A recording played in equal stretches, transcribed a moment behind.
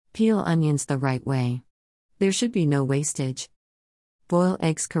Peel onions the right way. There should be no wastage. Boil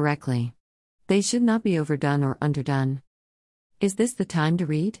eggs correctly. They should not be overdone or underdone. Is this the time to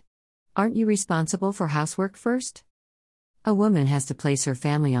read? Aren't you responsible for housework first? A woman has to place her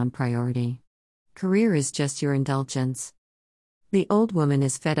family on priority. Career is just your indulgence. The old woman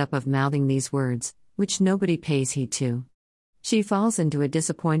is fed up of mouthing these words, which nobody pays heed to. She falls into a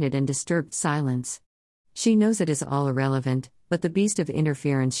disappointed and disturbed silence. She knows it is all irrelevant, but the beast of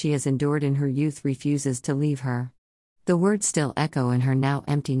interference she has endured in her youth refuses to leave her. The words still echo in her now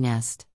empty nest.